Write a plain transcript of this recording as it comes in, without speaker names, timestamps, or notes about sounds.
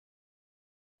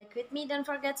back with me. Don't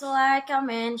forget to like,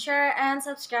 comment, share, and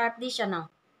subscribe this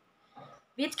channel.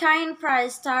 Bitcoin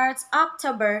price starts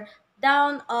October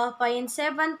down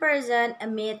 0.7%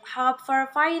 amid hope for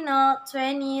final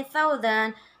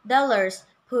 $20,000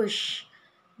 push.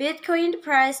 Bitcoin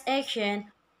price action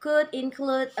could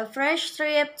include a fresh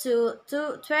trip to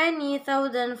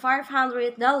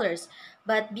 $20,500,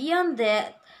 but beyond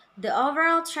that, the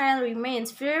overall trend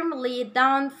remains firmly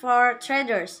down for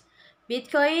traders.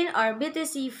 Bitcoin or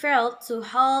BTC failed to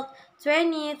hold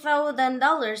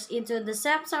 $20,000 into the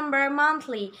September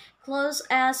monthly close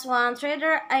as one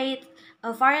trader ate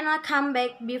a final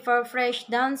comeback before fresh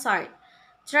downside.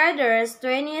 Traders'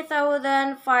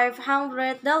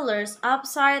 $20,500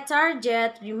 upside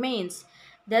target remains.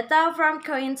 Data from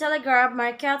Cointelegraph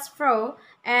Markets Pro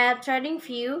and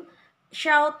TradingView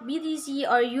showed BTC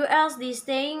or USD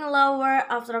staying lower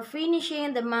after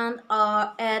finishing the month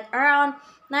at around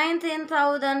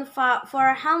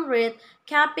 19,400,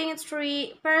 capping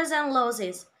 3%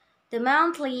 losses. The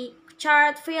monthly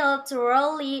chart failed to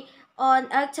rally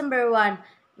on October 1,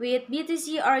 with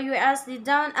BTC or USD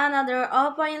down another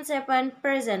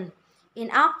 0.7%.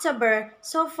 In October,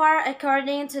 so far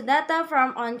according to data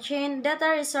from on-chain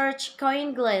data research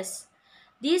CoinGlass.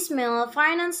 Dismal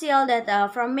financial data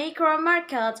from macro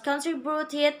markets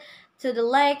contributed to the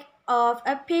lack of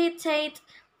appetite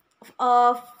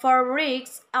for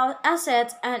risk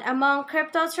assets, and among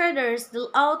crypto traders, the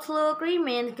outlook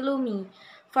remained gloomy.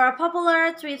 For a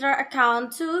popular Twitter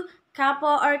account, too,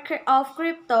 Capo of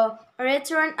crypto, a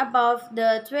return above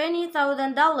the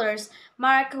 $20,000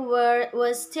 mark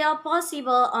was still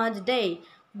possible on the day.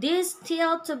 This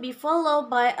still to be followed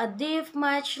by a dip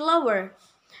much lower.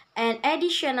 An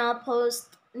additional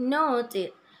post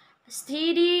noted,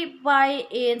 steady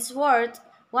buy-ins worth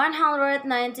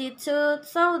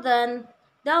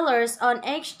 $192,000 on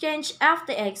exchange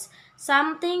FTX,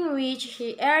 something which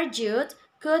he argued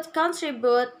could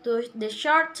contribute to the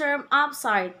short-term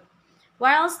upside.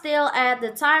 While still at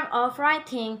the time of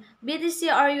writing, BTC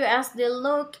or USD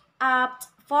looked up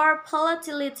for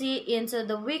volatility into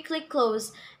the weekly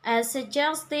close as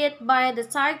suggested by the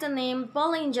tightening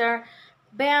Bollinger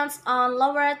Bands on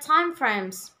lower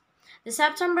timeframes. The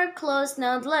September close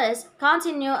nonetheless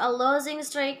continued a losing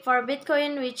streak for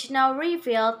Bitcoin, which now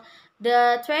revealed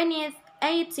the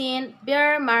 2018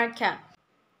 bear market.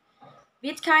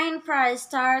 Bitcoin price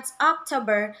starts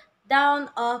October down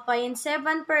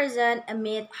 0.7%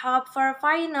 amid hope for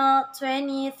final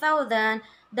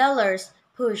 $20,000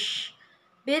 push.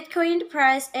 Bitcoin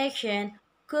price action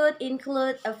could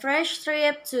include a fresh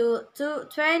trip to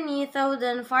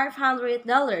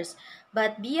 $20,500,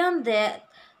 but beyond that,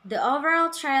 the overall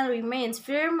trend remains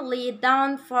firmly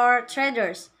down for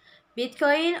traders.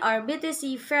 Bitcoin or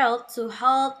BTC failed to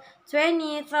hold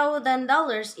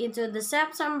 $20,000 into the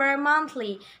September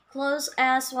monthly close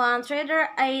as one trader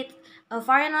ate a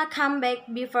final comeback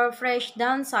before fresh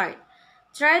downside.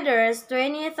 Traders'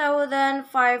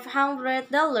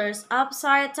 $20,500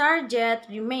 upside target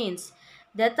remains.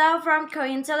 Data from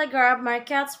Cointelegraph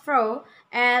Markets Pro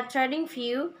and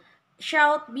TradingView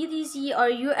showed BTC or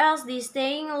USD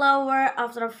staying lower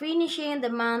after finishing the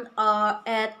month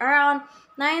at around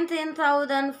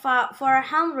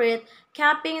 19,400,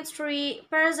 capping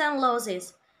 3%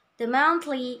 losses. The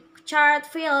monthly chart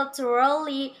failed to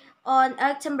rally on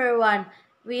October 1,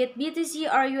 with BTC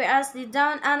or USD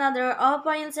down another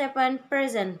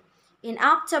 0.7%. In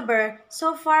October,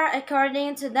 so far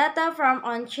according to data from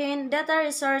on-chain data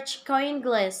research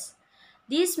CoinGlass.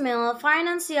 Dismal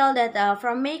financial data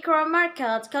from macro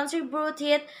markets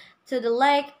contributed to the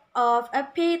lack of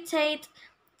appetite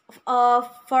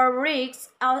for risk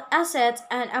assets,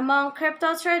 and among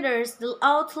crypto traders, the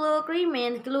outlook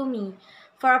remained gloomy.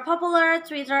 For a popular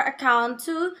Twitter account,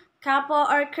 too, Capo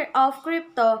of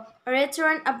crypto, a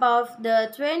return above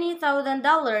the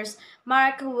 $20,000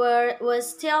 mark was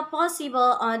still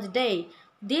possible on the day.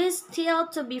 This still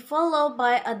to be followed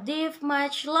by a dip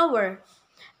much lower.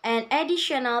 An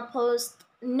additional post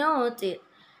noted,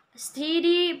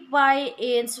 steady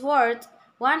buy-ins worth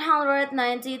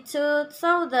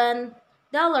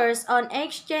 $192,000 on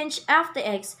exchange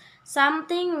FTX,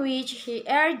 something which he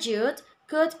argued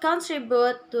could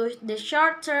contribute to the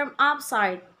short-term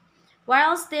upside.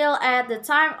 While still at the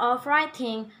time of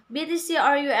writing, BTC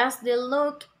or USD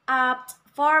looked up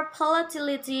for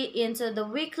volatility into the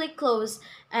weekly close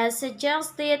as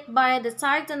suggested by the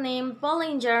tightening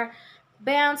Bollinger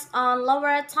Bands on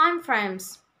lower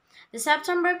timeframes. The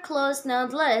September close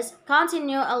nonetheless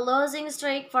continued a losing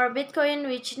streak for Bitcoin,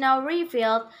 which now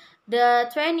revealed the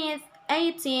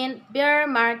 2018 bear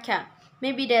market.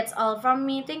 Maybe that's all from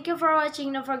me. Thank you for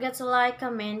watching. Don't forget to like,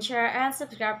 comment, share, and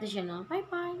subscribe to the channel. Bye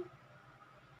bye.